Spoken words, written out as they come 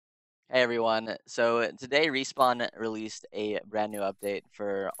Hey everyone. So today Respawn released a brand new update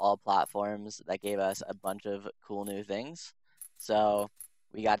for all platforms that gave us a bunch of cool new things. So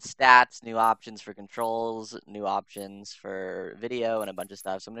we got stats, new options for controls, new options for video, and a bunch of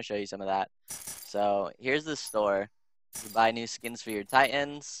stuff. So I'm going to show you some of that. So here's the store. You can buy new skins for your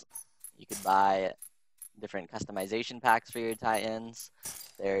Titans. You could buy different customization packs for your Titans.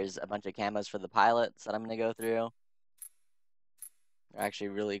 There's a bunch of camos for the pilots that I'm going to go through. They're actually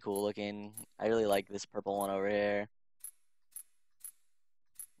really cool looking. I really like this purple one over here.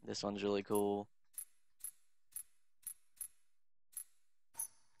 This one's really cool.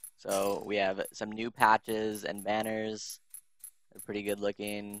 So we have some new patches and banners. They're pretty good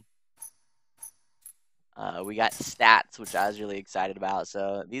looking. We got stats, which I was really excited about.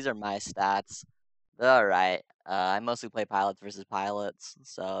 So these are my stats. They're all right. I mostly play pilots versus pilots,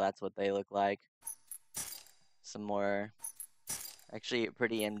 so that's what they look like. Some more, actually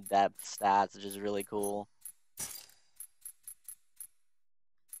pretty in-depth stats, which is really cool.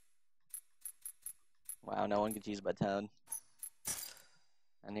 Wow, no one could choose but Tone.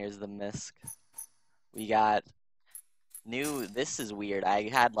 And here's the misc. We got this is weird. I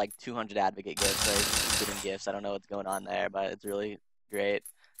had like 200 advocate gifts, so it's getting gifts. I don't know what's going on there, but it's really great.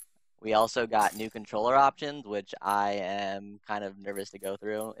 We also got new controller options, which I am kind of nervous to go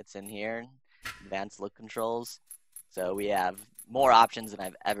through. It's in here, advanced look controls. So we have more options than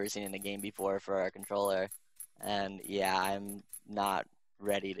I've ever seen in a game before for our controller. And yeah, I'm not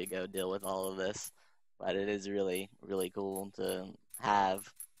ready to go deal with all of this, but it is really, really cool to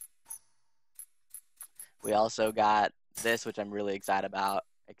have. We also got this, which I'm really excited about.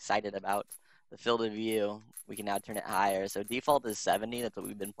 The field of view. We can now turn it higher. So default is 70. That's what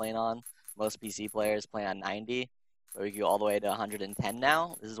we've been playing on. Most PC players play on 90, but we can go all the way to 110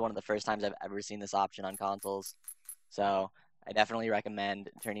 now. This is one of the first times I've ever seen this option on consoles. So I definitely recommend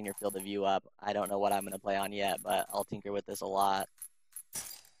turning your field of view up. I don't know what I'm going to play on yet, but I'll tinker with this a lot.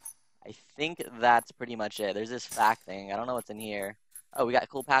 I think that's pretty much it. There's this fact thing. I don't know what's in here. Oh, we got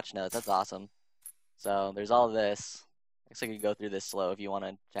cool patch notes. That's awesome. So there's all this. Looks like you go through this slow if you want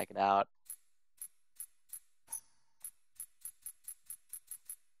to check it out.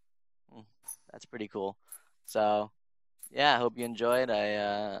 That's pretty cool. So yeah, I hope you enjoyed.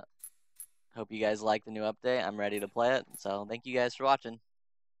 I hope you guys like the new update. I'm ready to play it. So thank you guys for watching.